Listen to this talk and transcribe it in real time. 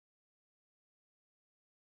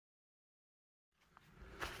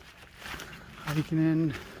hiking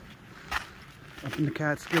in up in the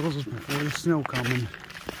Catskills before the snow coming.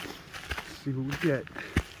 See what we get.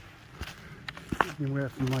 Anywhere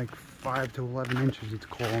from like 5 to 11 inches it's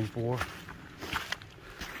calling for.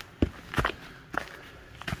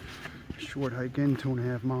 Short hike in,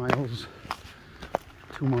 2.5 miles.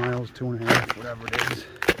 2 miles, 2.5, whatever it is.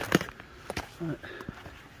 But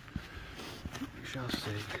we shall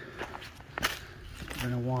see. It's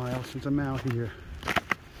been a while since I'm out here.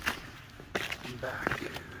 I'm back.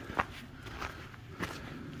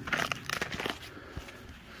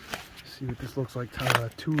 See what this looks like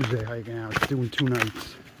Tuesday hiking out. It's doing 2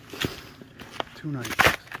 nights. 2 nights.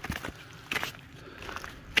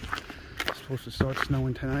 It's supposed to start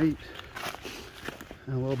snowing tonight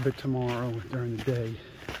and a little bit tomorrow during the day,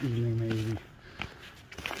 evening maybe.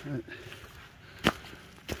 But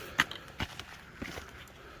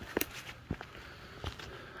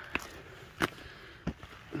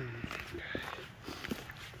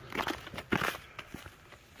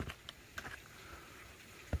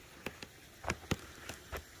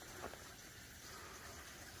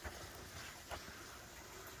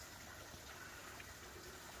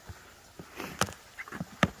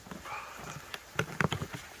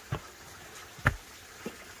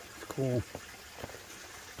cool.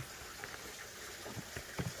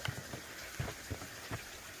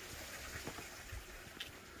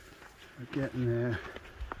 We're getting there.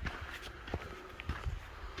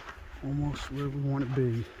 Almost where we want to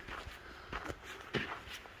be.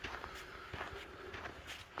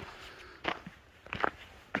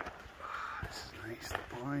 This is nice.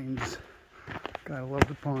 The pines. Gotta love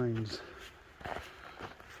the pines.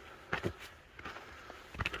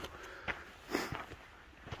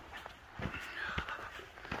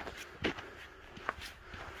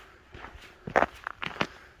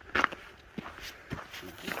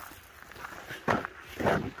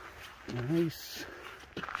 Nice.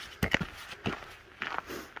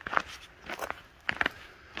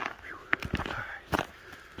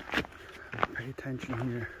 Pay attention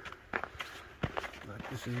here. But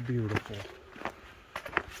this is beautiful.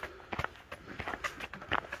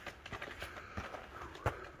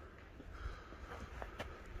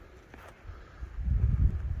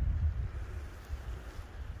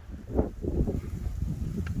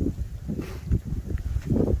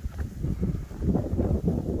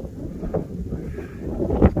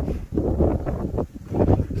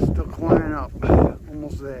 Up,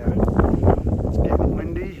 almost there. It's getting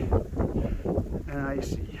windy and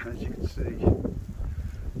icy, as you can see.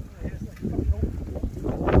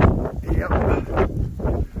 Yep.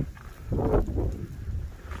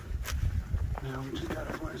 Now we just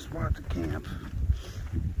gotta find a spot to camp.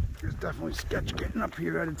 It's definitely sketchy getting up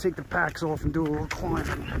here. I had to take the packs off and do a little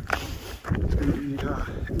climbing. It's gonna be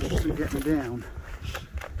interesting getting down.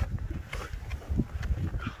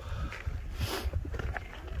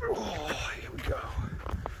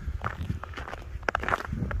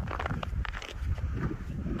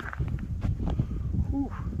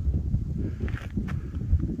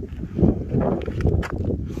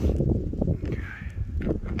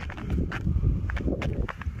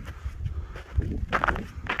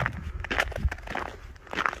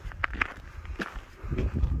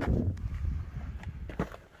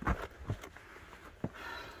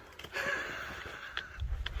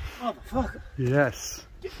 Motherfucker. Yes.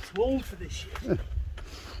 Getting too old for this shit.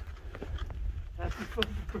 Happy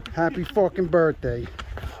fucking birthday. Happy fucking birthday.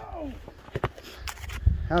 Oh.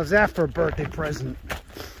 How's that for a birthday present?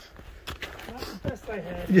 Not the best I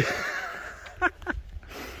had. Yeah.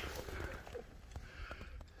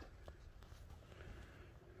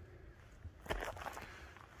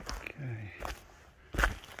 Okay.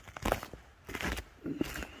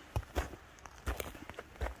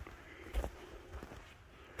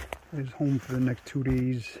 He's home for the next 2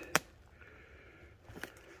 days.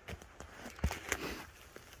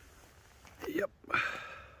 Yep.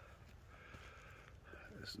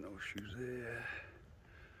 There's snowshoes there.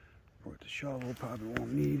 Brought the shovel, probably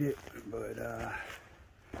won't need it, but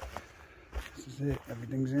this is it.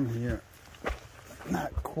 Everything's in here.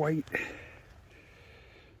 Not quite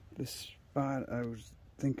the spot I was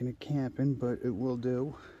thinking of camping, but it will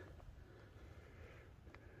do.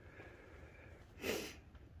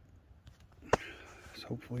 So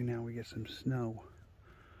hopefully now we get some snow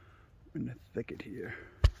in the thicket here.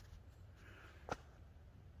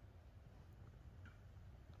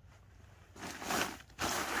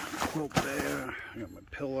 Quilt there. I got my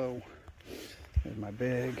pillow. There's my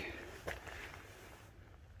bag.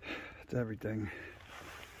 That's everything.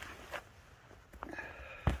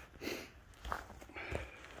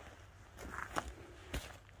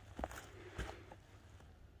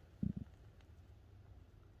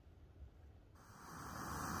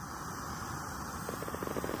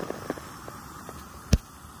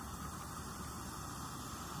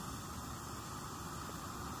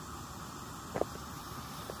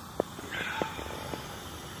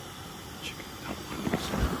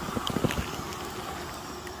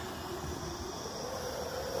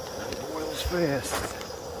 fast.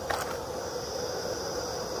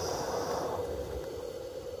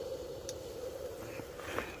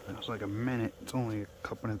 That was like a minute. It's only a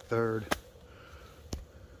cup and a third.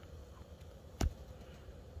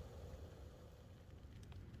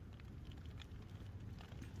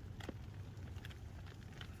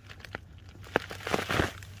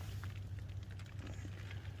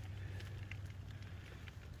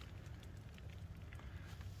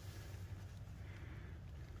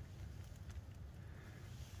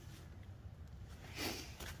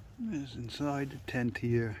 This is inside the tent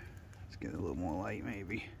here. Let's get a little more light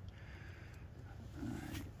maybe.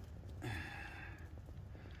 Alright.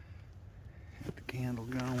 Get the candle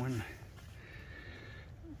going.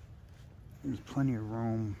 There's plenty of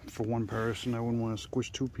room for one person. I wouldn't want to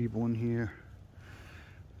squish two people in here.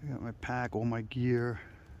 I got my pack, all my gear.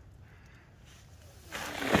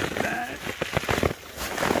 That.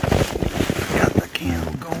 Got the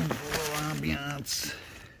candle going for a little ambiance.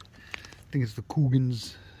 I think it's the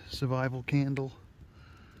Coogan's survival candle.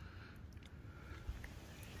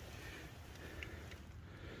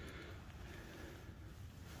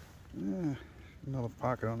 Yeah, another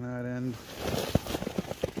pocket on that end.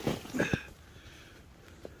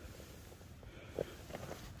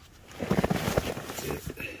 That's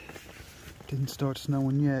it. Didn't start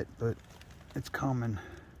snowing yet, but it's coming.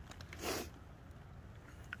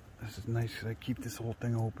 This is nice because I keep this whole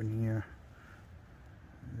thing open here.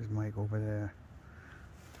 There's Mike over there.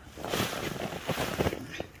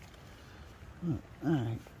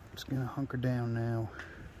 Alright, just gonna hunker down now.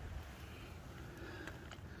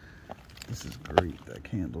 This is great. That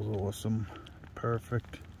candle's awesome.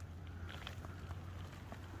 Perfect.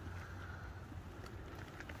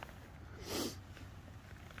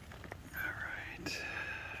 Alright.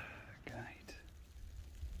 Good.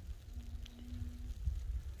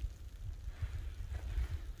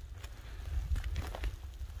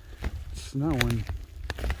 It's snowing.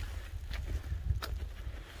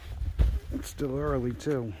 It's still early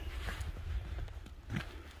too.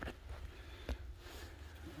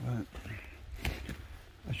 But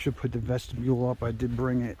I should put the vestibule up. I did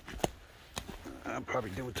bring it. I'll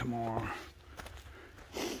probably do it tomorrow.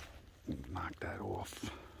 Knock that off.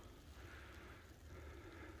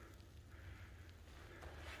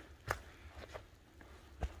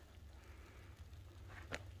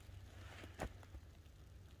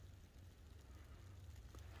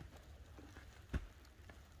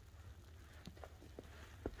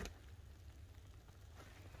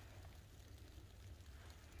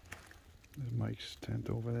 There's Mike's tent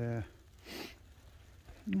over there.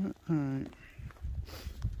 Alright.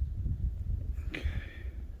 Okay.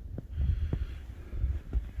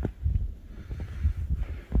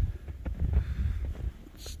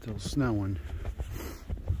 It's still snowing.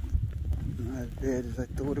 Not as bad as I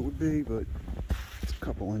thought it would be, but it's a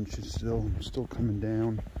couple inches still coming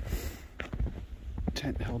down.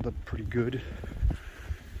 Tent held up pretty good.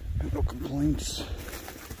 No complaints.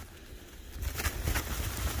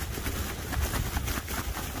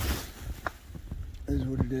 Is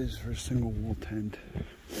what it is for a single wall tent.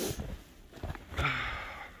 There's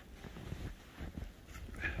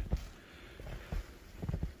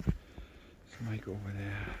Mike over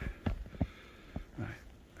there. Alright,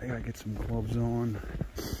 I gotta get some gloves on.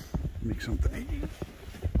 Make something to eat.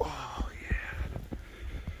 Oh yeah.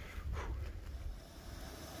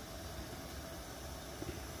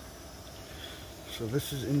 So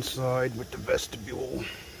this is inside with the vestibule.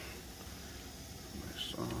 My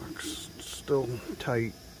socks. Still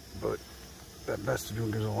tight, but that vestibule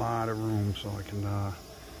gives a lot of room, so I can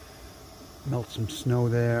melt some snow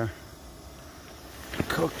there,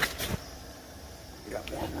 cook.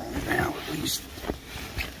 Got more room now at least.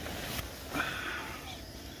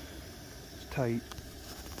 It's tight,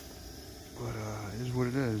 but it is what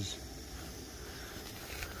it is.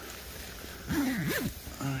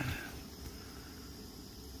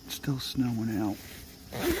 It's still snowing out.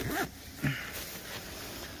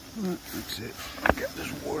 That's it. I got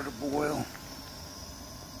this water to boil.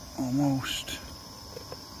 Almost.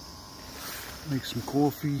 Make some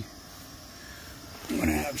coffee. I'm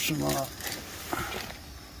gonna have some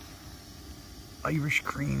Irish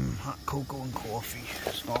cream, hot cocoa and coffee.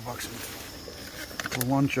 Starbucks. For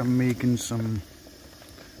lunch I'm making some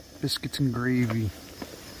biscuits and gravy.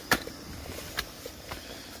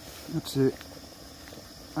 That's it.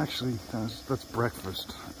 Actually, that's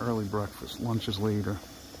breakfast. Early breakfast. Lunch is later.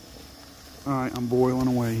 Alright, I'm boiling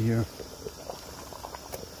away here.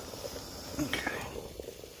 Okay.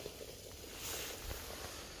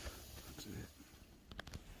 That's it.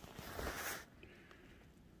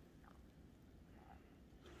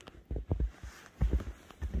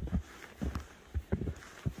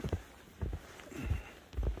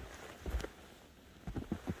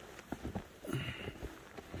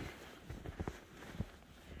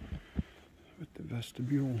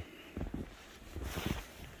 vestibule.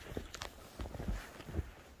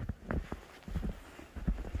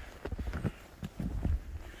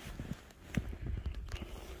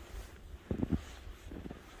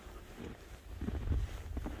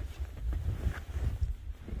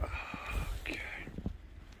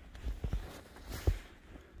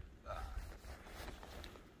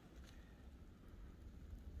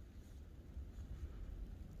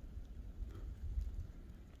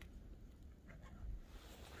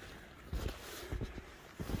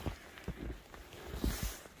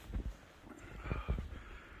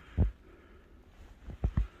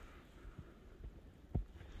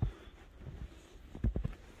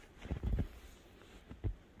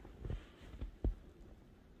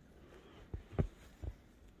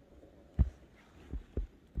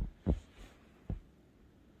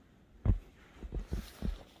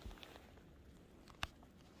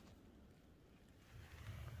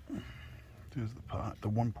 There's the pot, the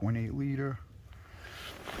 1.8 liter.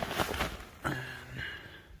 And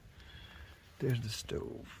there's the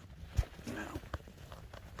stove. Now,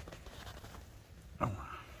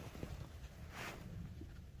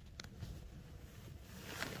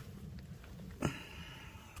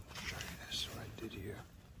 show you this, what I did here.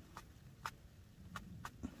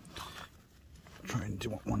 Try and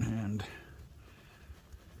do it one hand.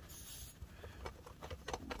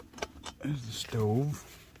 There's the stove.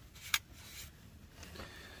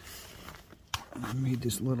 I made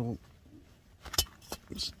this little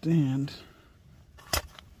stand.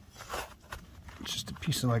 It's just a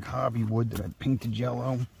piece of like hobby wood that I painted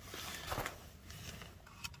yellow.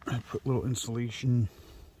 I put little insulation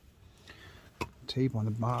tape on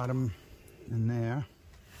the bottom and there.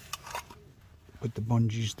 Put the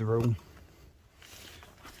bungees through.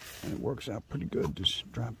 And it works out pretty good.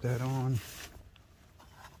 Just drop that on.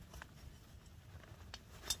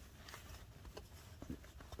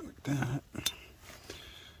 Like that.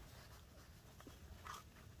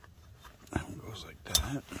 Like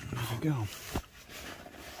that. There we go.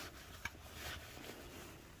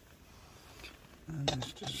 And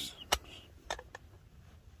this just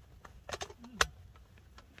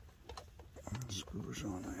screws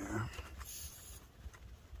on there.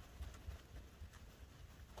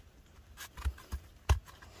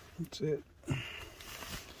 That's it.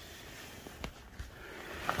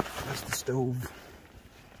 That's the stove.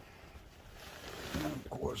 And of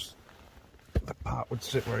course, the pot would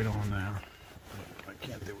sit right on there. I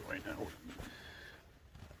can't do it right now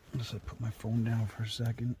unless I put my phone down for a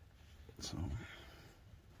second. So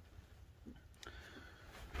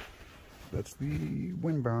that's the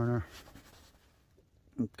wind burner.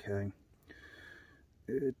 Okay,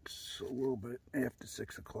 it's a little bit after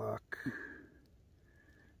 6 o'clock. It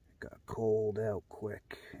got cold out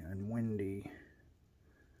quick and windy.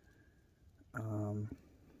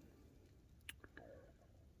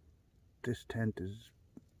 This tent is,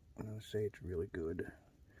 I'm going to say it's really good.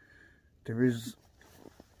 There is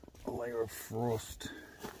a layer of frost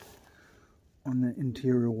on the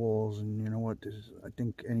interior walls, and you know what, I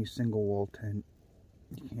think any single wall tent,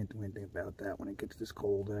 you can't do anything about that when it gets this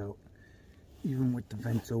cold out. Even with the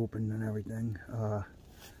vents open and everything. I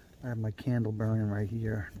have my candle burning right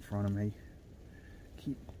here in front of me.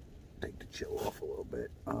 Take the chill off a little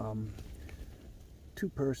bit.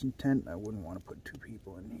 Two-person tent, I wouldn't want to put 2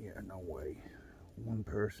 people in here, no way. 1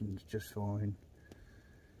 person's just fine.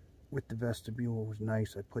 With the vestibule, it was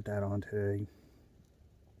nice. I put that on today.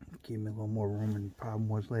 Gave me a little more room, and the problem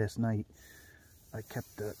was last night I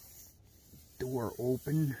kept the door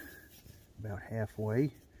open about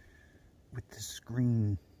halfway with the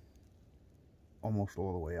screen almost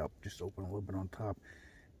all the way up, just open a little bit on top.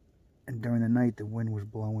 And during the night the wind was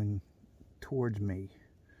blowing towards me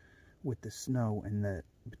with the snow, and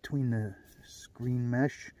between the screen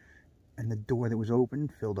mesh and the door that was open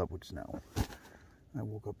filled up with snow. I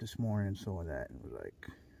woke up this morning and saw that and was like,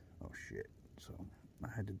 oh shit. So I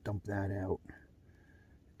had to dump that out. It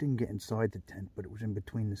didn't get inside the tent, but it was in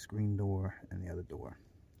between the screen door and the other door.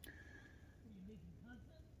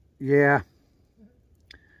 Yeah.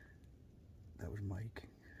 That was Mike.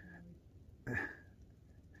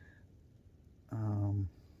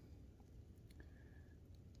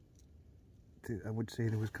 I would say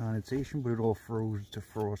there was condensation, but it all froze to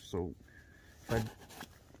frost, so if I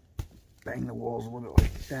bang the walls a little bit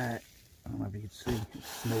like that, I don't know if you can see, it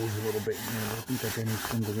snows a little bit in here. I think that's any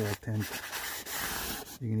single wall tent.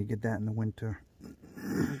 You're going to get that in the winter.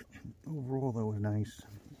 Overall, that was nice.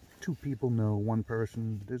 2 people, no. 1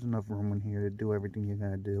 person. There's enough room in here to do everything you're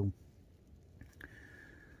going to do.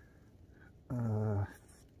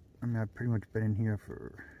 I mean, I've pretty much been in here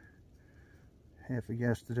for half of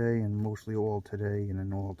yesterday and mostly all today, and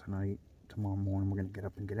then all tonight. Tomorrow morning we're going to get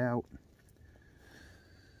up and get out.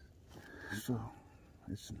 So,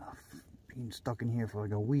 it's enough. Being stuck in here for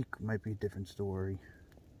like a week might be a different story.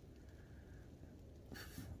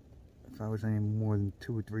 If I was any more than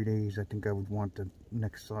 2 or 3 days, I think I would want to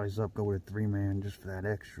next size up, go with a 3-man just for that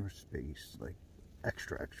extra space. Like,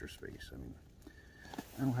 extra space. I mean,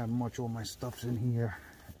 I don't have much. All my stuff's in here.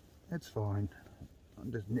 It's fine.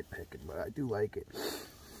 I'm just nitpicking, but I do like it.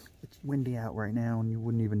 It's windy out right now, and you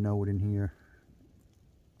wouldn't even know it in here.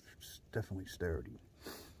 It's definitely sturdy.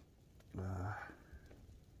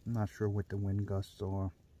 I'm not sure what the wind gusts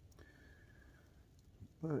are,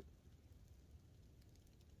 but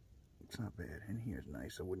it's not bad. In here is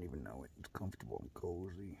nice. I wouldn't even know it. It's comfortable and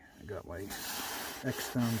cozy. I got my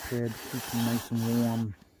X-Therm pad to keep them nice and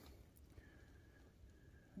warm.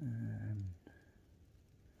 And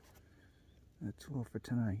that's all for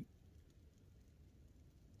tonight.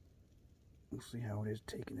 We'll see how it is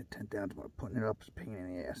taking the tent down tomorrow. Putting it up is a pain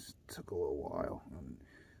in the ass. It took a little while.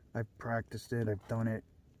 I've practiced it. I've done it.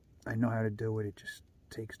 I know how to do it. It just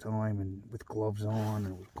takes time, and with gloves on,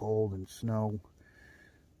 and it was cold and snow.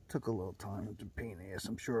 It took a little time. It's a pain in the ass.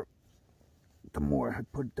 I'm sure the more I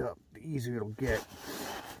put it up, the easier it'll get.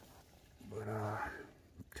 But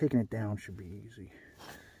taking it down should be easy.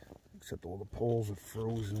 Except all the poles are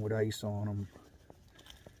frozen with ice on them.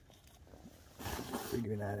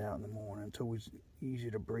 Figuring that out in the morning. It's always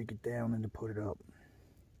easier to break it down than to put it up.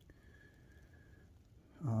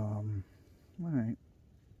 Alright.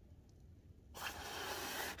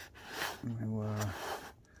 I'll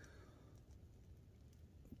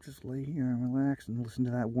just lay here and relax and listen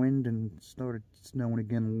to that wind, and it started snowing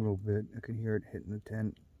again a little bit. I could hear it hitting the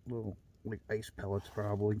tent. Little, like, ice pellets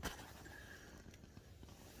probably.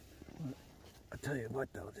 But I'll tell you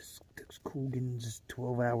what though, this Coogan's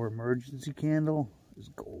 12-hour emergency candle is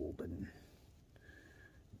golden.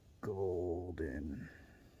 Golden.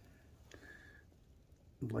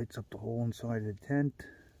 It lights up the whole inside of the tent,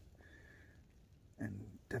 and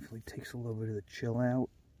definitely takes a little bit of the chill out.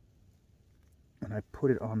 And I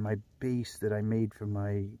put it on my base that I made for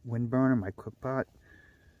my wind burner, my cook pot.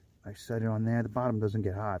 I set it on there. The bottom doesn't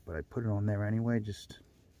get hot, but I put it on there anyway, just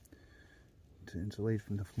to insulate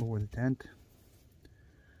from the floor of the tent.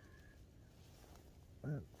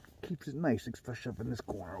 Keeps it nice, especially up in this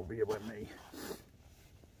corner over here by me.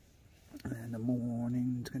 And in the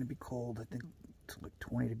morning, it's going to be cold. I think it's like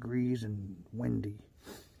 20 degrees and windy.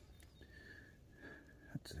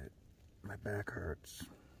 That's it. My back hurts.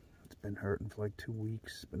 It's been hurting for like 2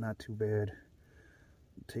 weeks, but not too bad.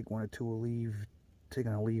 Take 1 or 2 a leave.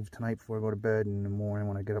 Taking a leave tonight before I go to bed, and in the morning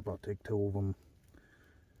when I get up, I'll take 2 of them.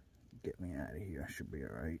 Get me out of here. I should be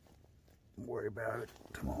alright. Don't worry about it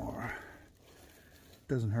tomorrow. It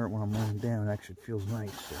doesn't hurt when I'm laying down. It actually feels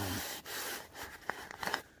nice. So.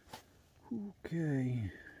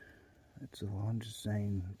 Okay. That's all. I'm just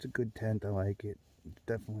saying. It's a good tent. I like it. It's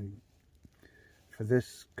definitely, for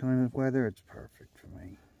this kind of weather, it's perfect for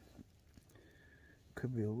me.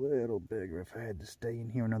 Could be a little bigger if I had to stay in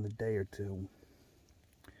here another day or 2.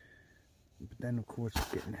 But then, of course,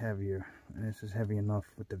 it's getting heavier. And this is heavy enough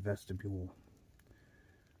with the vestibule.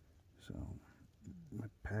 So, my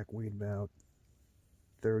pack weighed about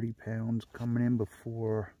 30 pounds coming in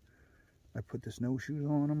before I put the snowshoes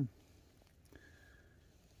on them.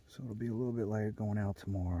 So it'll be a little bit lighter going out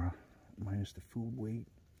tomorrow. Minus the food weight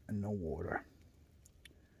and no water.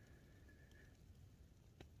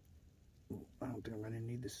 I don't think I'm going to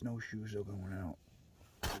need the snowshoes though going out.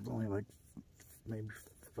 There's only like maybe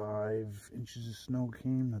 5 inches of snow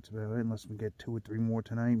came. That's about it. Unless we get 2 or 3 more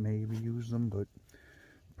tonight, maybe use them, but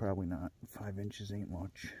probably not. 5 inches ain't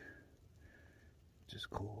much. Just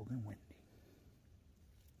cold and windy.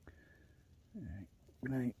 Alright,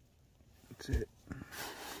 good night. That's it.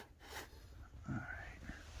 Alright.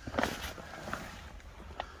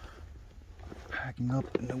 Packing up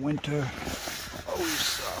in the winter always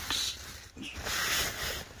sucks.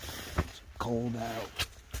 It's cold out.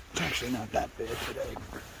 It's actually not that bad today.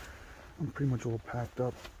 I'm pretty much all packed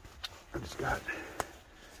up. I just got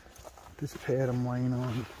this pad I'm laying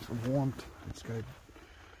on for warmth. I just gotta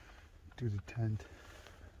do the tent.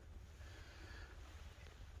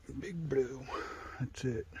 Big blue. That's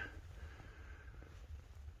it.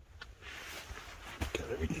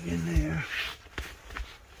 Got everything in there.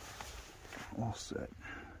 All set.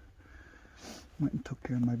 Went and took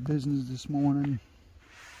care of my business this morning.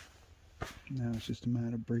 Now it's just a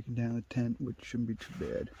matter of breaking down the tent, which shouldn't be too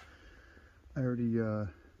bad. I already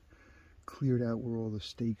cleared out where all the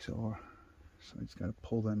stakes are, so I just got to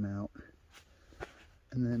pull them out.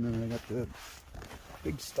 And then I got the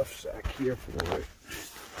big stuff sack here for it.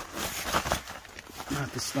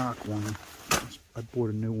 Not the stock one. I bought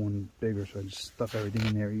a new one bigger, so I just stuff everything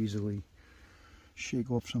in there easily.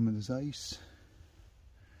 Shake off some of this ice.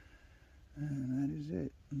 And that is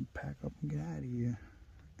it. And pack up and get out of here.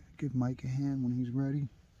 Give Mike a hand when he's ready.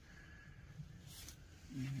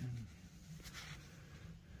 And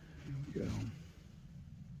there we go.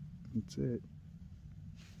 That's it.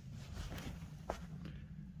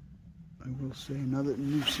 I will say another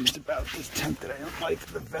nuisance about this tent that I don't like.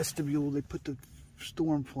 The vestibule, they put the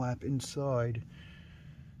storm flap inside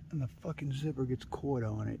and the fucking zipper gets caught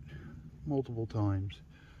on it multiple times.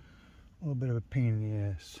 A little bit of a pain in the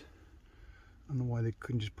ass. I don't know why they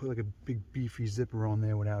couldn't just put like a big beefy zipper on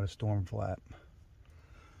there without a storm flap.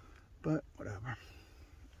 But whatever.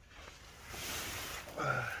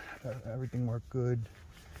 Everything worked good.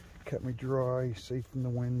 Kept me dry, safe from the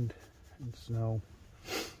wind and snow.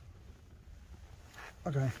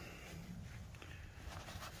 Okay.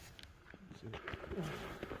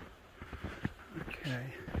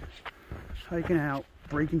 Okay. Hiking out,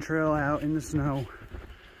 breaking trail out in the snow.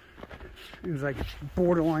 It was like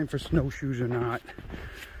borderline for snowshoes or not.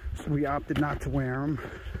 So we opted not to wear them.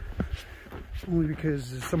 Only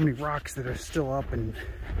because there's so many rocks that are still up, and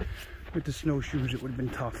with the snowshoes it would have been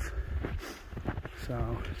tough.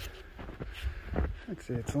 So that's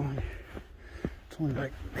it. It's only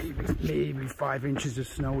like maybe 5 inches of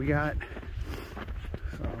snow we got.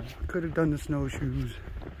 So could have done the snowshoes,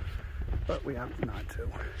 but we opted not to.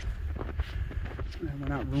 And we're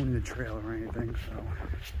not ruining the trail or anything, so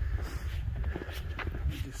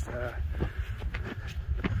we just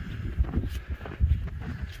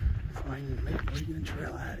making the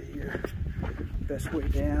trail out of here. Best way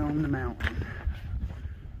down the mountain.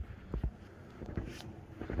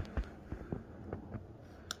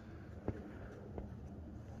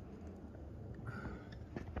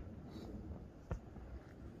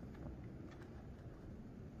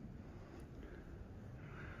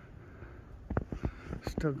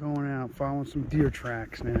 Still going out, following some deer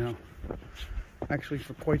tracks now. Actually,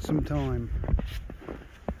 for quite some time.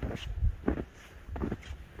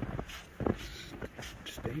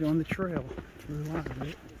 Stayed on the trail through a lot of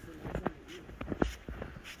it.